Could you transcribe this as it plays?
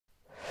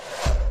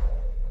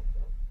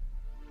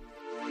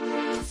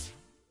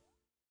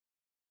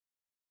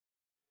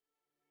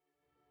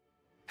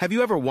Have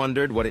you ever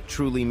wondered what it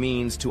truly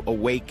means to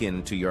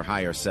awaken to your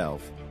higher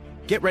self?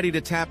 Get ready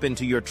to tap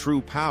into your true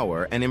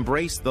power and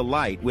embrace the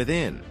light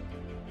within.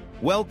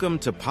 Welcome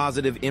to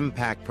Positive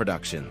Impact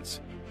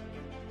Productions.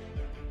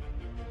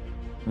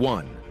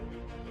 1.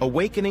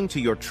 Awakening to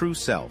your true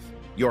self,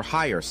 your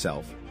higher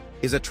self,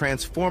 is a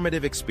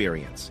transformative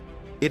experience.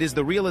 It is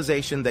the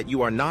realization that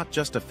you are not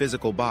just a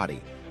physical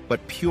body,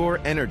 but pure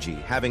energy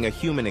having a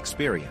human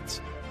experience.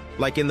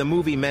 Like in the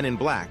movie Men in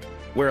Black,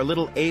 where a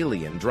little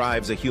alien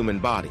drives a human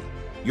body.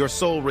 Your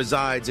soul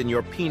resides in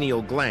your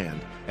pineal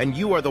gland, and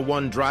you are the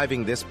one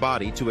driving this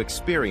body to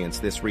experience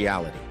this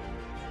reality.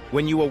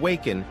 When you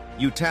awaken,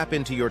 you tap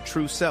into your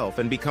true self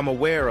and become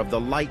aware of the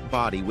light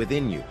body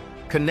within you,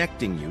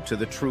 connecting you to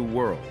the true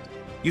world.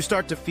 You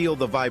start to feel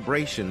the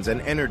vibrations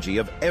and energy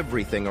of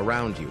everything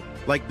around you,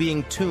 like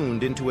being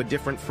tuned into a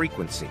different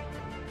frequency.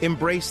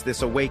 Embrace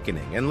this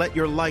awakening and let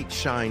your light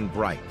shine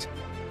bright.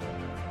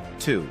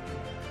 2.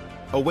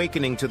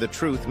 Awakening to the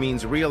truth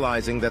means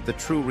realizing that the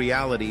true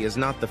reality is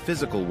not the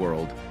physical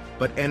world,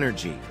 but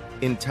energy,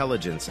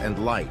 intelligence,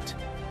 and light.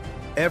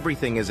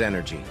 Everything is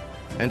energy,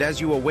 and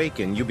as you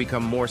awaken, you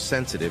become more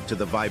sensitive to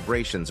the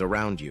vibrations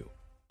around you.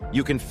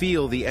 You can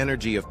feel the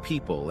energy of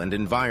people and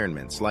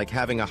environments, like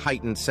having a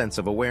heightened sense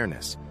of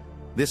awareness.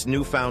 This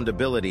newfound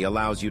ability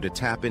allows you to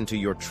tap into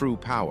your true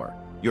power,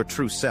 your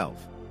true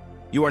self.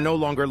 You are no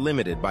longer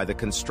limited by the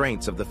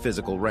constraints of the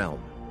physical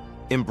realm.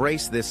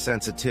 Embrace this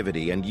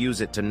sensitivity and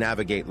use it to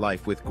navigate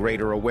life with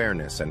greater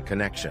awareness and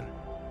connection.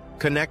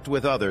 Connect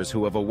with others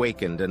who have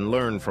awakened and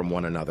learn from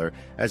one another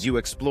as you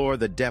explore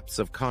the depths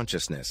of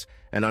consciousness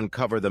and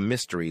uncover the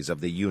mysteries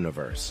of the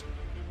universe.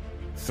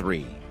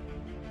 3.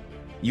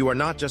 You are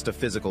not just a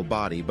physical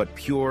body, but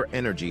pure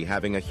energy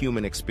having a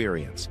human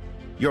experience.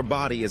 Your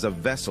body is a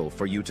vessel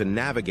for you to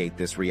navigate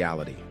this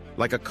reality,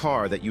 like a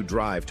car that you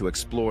drive to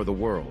explore the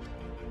world.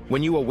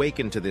 When you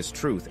awaken to this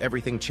truth,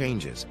 everything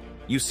changes.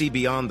 You see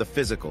beyond the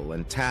physical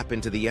and tap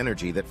into the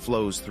energy that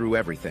flows through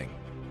everything.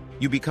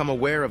 You become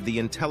aware of the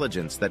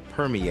intelligence that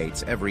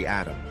permeates every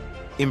atom.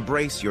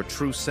 Embrace your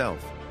true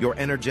self, your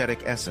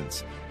energetic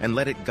essence, and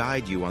let it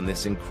guide you on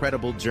this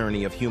incredible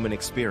journey of human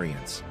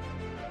experience.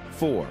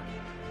 4.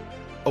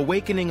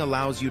 Awakening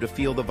allows you to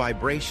feel the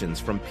vibrations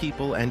from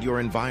people and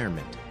your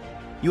environment.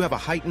 You have a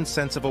heightened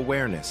sense of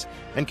awareness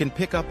and can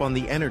pick up on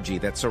the energy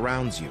that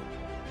surrounds you.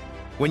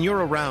 When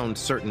you're around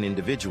certain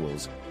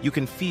individuals, you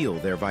can feel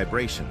their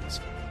vibrations.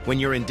 When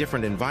you're in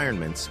different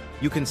environments,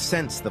 you can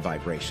sense the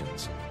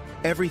vibrations.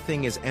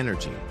 Everything is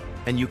energy,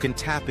 and you can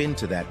tap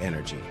into that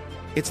energy.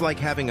 It's like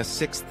having a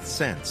sixth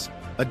sense,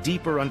 a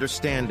deeper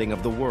understanding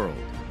of the world.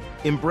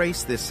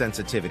 Embrace this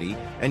sensitivity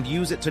and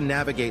use it to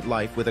navigate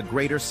life with a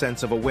greater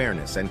sense of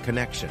awareness and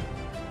connection.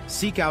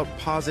 Seek out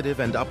positive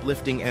and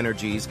uplifting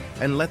energies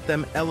and let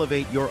them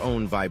elevate your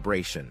own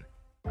vibration.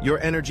 Your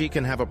energy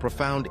can have a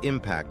profound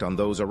impact on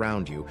those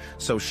around you,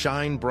 so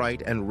shine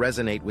bright and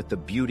resonate with the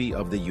beauty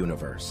of the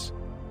universe.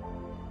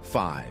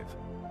 5.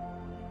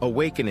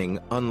 Awakening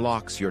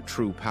unlocks your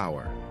true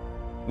power.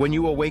 When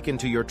you awaken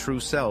to your true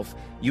self,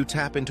 you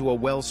tap into a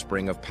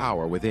wellspring of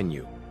power within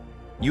you.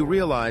 You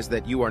realize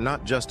that you are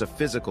not just a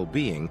physical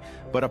being,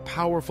 but a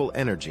powerful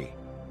energy,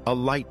 a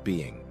light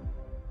being.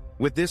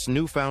 With this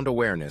newfound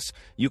awareness,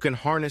 you can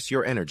harness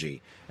your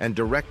energy and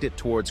direct it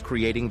towards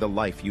creating the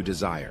life you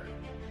desire.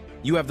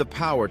 You have the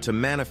power to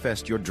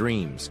manifest your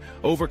dreams,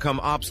 overcome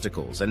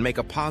obstacles, and make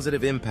a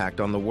positive impact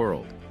on the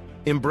world.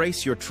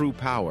 Embrace your true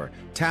power,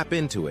 tap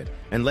into it,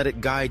 and let it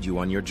guide you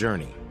on your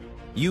journey.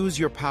 Use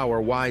your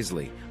power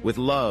wisely, with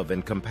love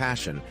and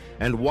compassion,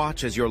 and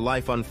watch as your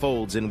life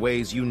unfolds in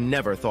ways you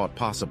never thought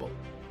possible.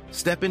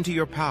 Step into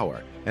your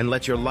power and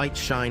let your light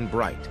shine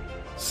bright.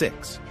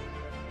 6.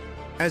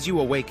 As you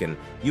awaken,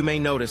 you may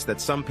notice that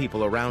some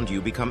people around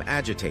you become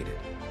agitated.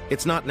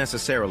 It's not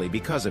necessarily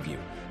because of you,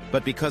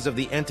 but because of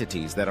the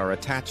entities that are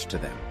attached to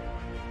them.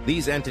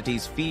 These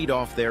entities feed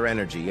off their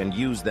energy and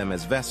use them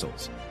as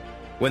vessels.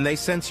 When they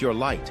sense your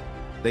light,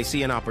 they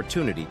see an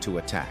opportunity to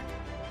attack.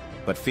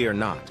 But fear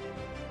not.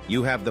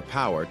 You have the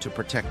power to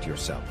protect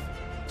yourself.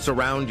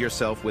 Surround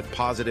yourself with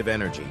positive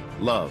energy,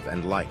 love,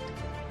 and light.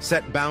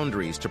 Set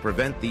boundaries to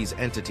prevent these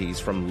entities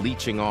from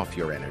leeching off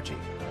your energy.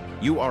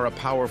 You are a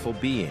powerful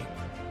being,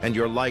 and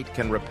your light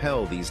can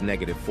repel these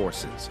negative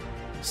forces.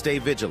 Stay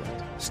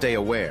vigilant, stay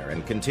aware,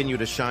 and continue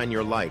to shine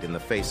your light in the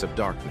face of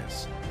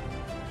darkness.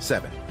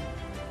 7.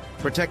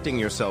 Protecting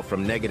yourself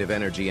from negative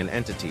energy and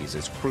entities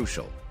is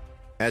crucial.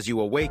 As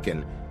you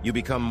awaken, you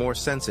become more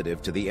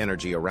sensitive to the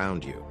energy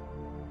around you.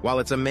 While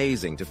it's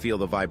amazing to feel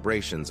the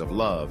vibrations of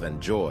love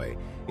and joy,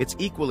 it's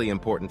equally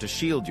important to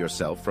shield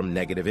yourself from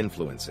negative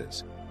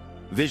influences.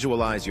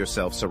 Visualize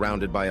yourself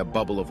surrounded by a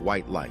bubble of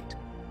white light.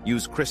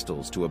 Use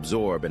crystals to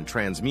absorb and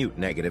transmute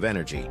negative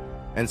energy,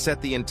 and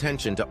set the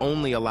intention to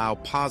only allow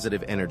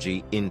positive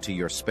energy into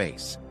your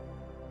space.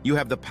 You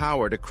have the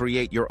power to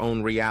create your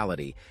own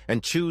reality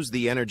and choose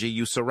the energy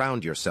you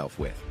surround yourself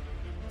with.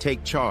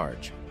 Take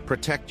charge,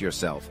 protect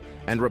yourself,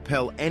 and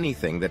repel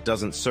anything that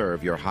doesn't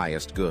serve your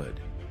highest good.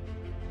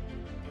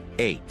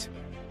 8.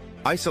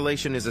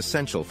 Isolation is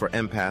essential for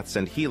empaths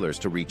and healers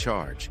to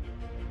recharge.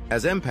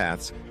 As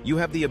empaths, you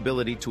have the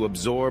ability to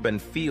absorb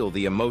and feel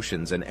the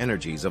emotions and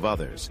energies of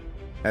others.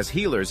 As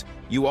healers,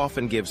 you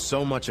often give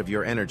so much of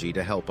your energy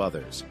to help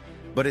others.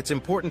 But it's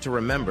important to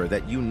remember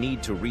that you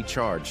need to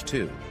recharge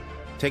too.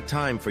 Take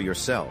time for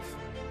yourself,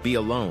 be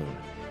alone,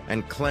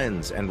 and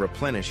cleanse and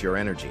replenish your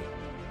energy.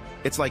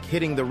 It's like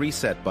hitting the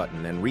reset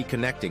button and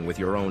reconnecting with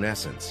your own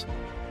essence.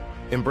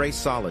 Embrace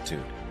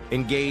solitude,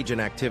 engage in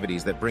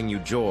activities that bring you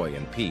joy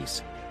and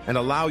peace, and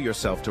allow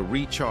yourself to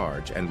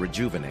recharge and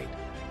rejuvenate.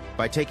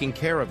 By taking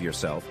care of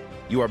yourself,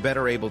 you are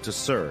better able to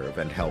serve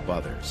and help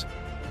others.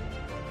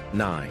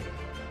 9.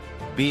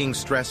 Being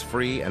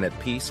stress-free and at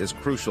peace is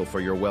crucial for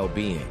your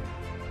well-being.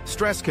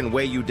 Stress can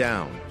weigh you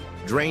down,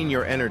 drain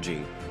your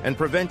energy, and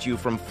prevent you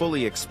from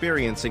fully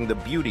experiencing the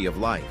beauty of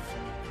life.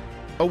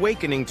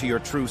 Awakening to your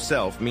true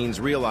self means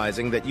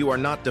realizing that you are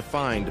not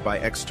defined by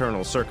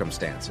external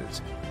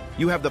circumstances.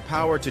 You have the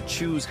power to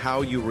choose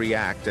how you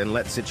react and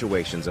let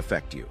situations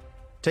affect you.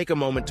 Take a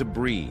moment to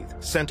breathe,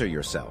 center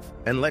yourself,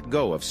 and let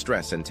go of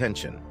stress and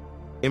tension.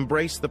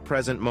 Embrace the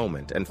present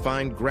moment and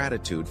find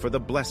gratitude for the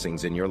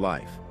blessings in your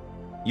life.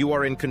 You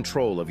are in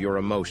control of your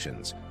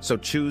emotions, so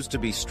choose to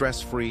be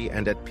stress-free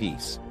and at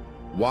peace.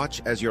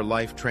 Watch as your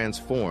life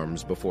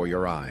transforms before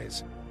your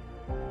eyes.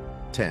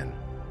 10.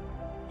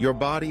 Your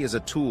body is a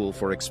tool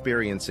for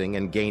experiencing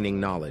and gaining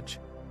knowledge.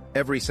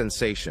 Every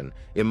sensation,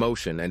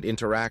 emotion, and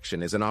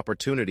interaction is an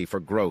opportunity for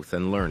growth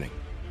and learning.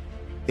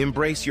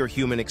 Embrace your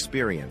human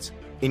experience,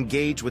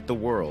 engage with the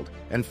world,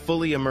 and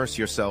fully immerse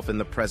yourself in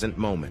the present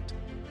moment.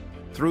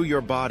 Through your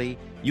body,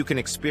 you can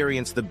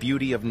experience the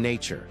beauty of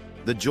nature,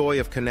 the joy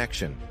of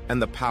connection, and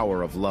the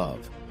power of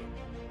love.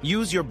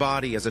 Use your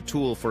body as a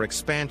tool for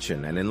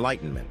expansion and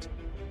enlightenment.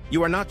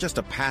 You are not just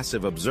a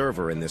passive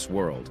observer in this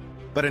world,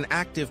 but an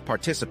active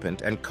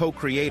participant and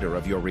co-creator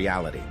of your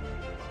reality.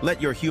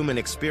 Let your human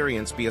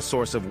experience be a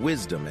source of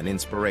wisdom and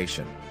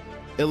inspiration.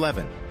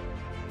 11.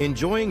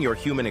 Enjoying your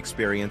human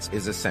experience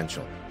is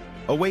essential.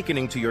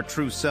 Awakening to your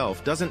true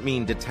self doesn't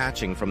mean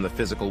detaching from the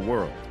physical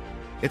world.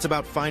 It's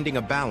about finding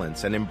a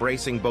balance and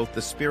embracing both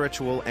the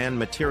spiritual and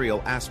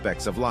material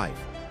aspects of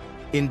life.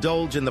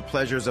 Indulge in the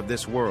pleasures of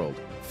this world,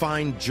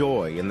 find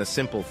joy in the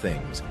simple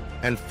things,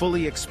 and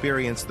fully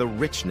experience the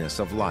richness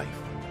of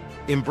life.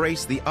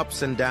 Embrace the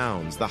ups and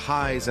downs, the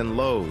highs and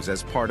lows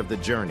as part of the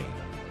journey.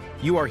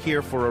 You are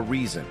here for a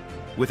reason,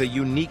 with a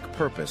unique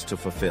purpose to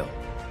fulfill.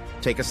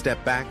 Take a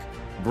step back,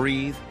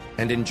 breathe,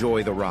 and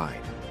enjoy the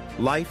ride.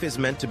 Life is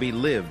meant to be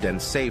lived and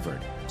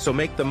savored, so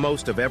make the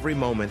most of every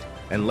moment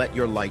and let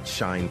your light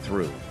shine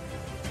through.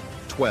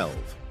 12.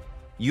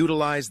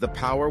 Utilize the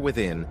power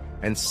within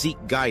and seek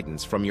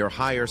guidance from your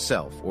higher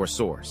self or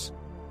source.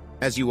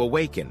 As you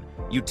awaken,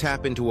 you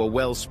tap into a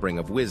wellspring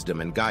of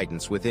wisdom and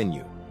guidance within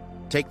you.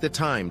 Take the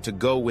time to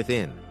go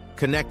within,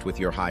 connect with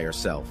your higher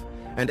self,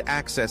 and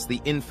access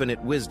the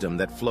infinite wisdom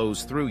that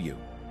flows through you.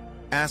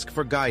 Ask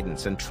for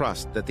guidance and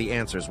trust that the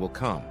answers will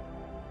come.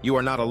 You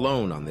are not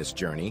alone on this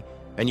journey,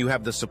 and you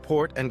have the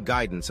support and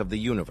guidance of the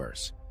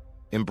universe.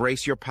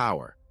 Embrace your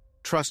power,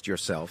 trust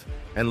yourself,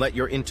 and let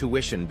your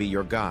intuition be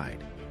your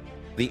guide.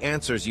 The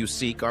answers you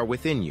seek are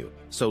within you,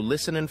 so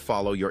listen and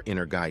follow your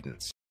inner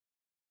guidance.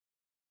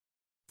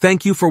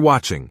 Thank you for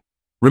watching.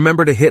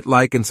 Remember to hit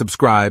like and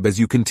subscribe as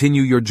you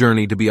continue your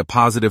journey to be a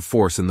positive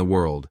force in the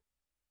world.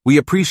 We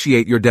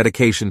appreciate your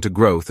dedication to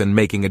growth and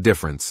making a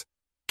difference.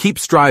 Keep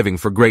striving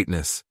for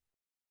greatness.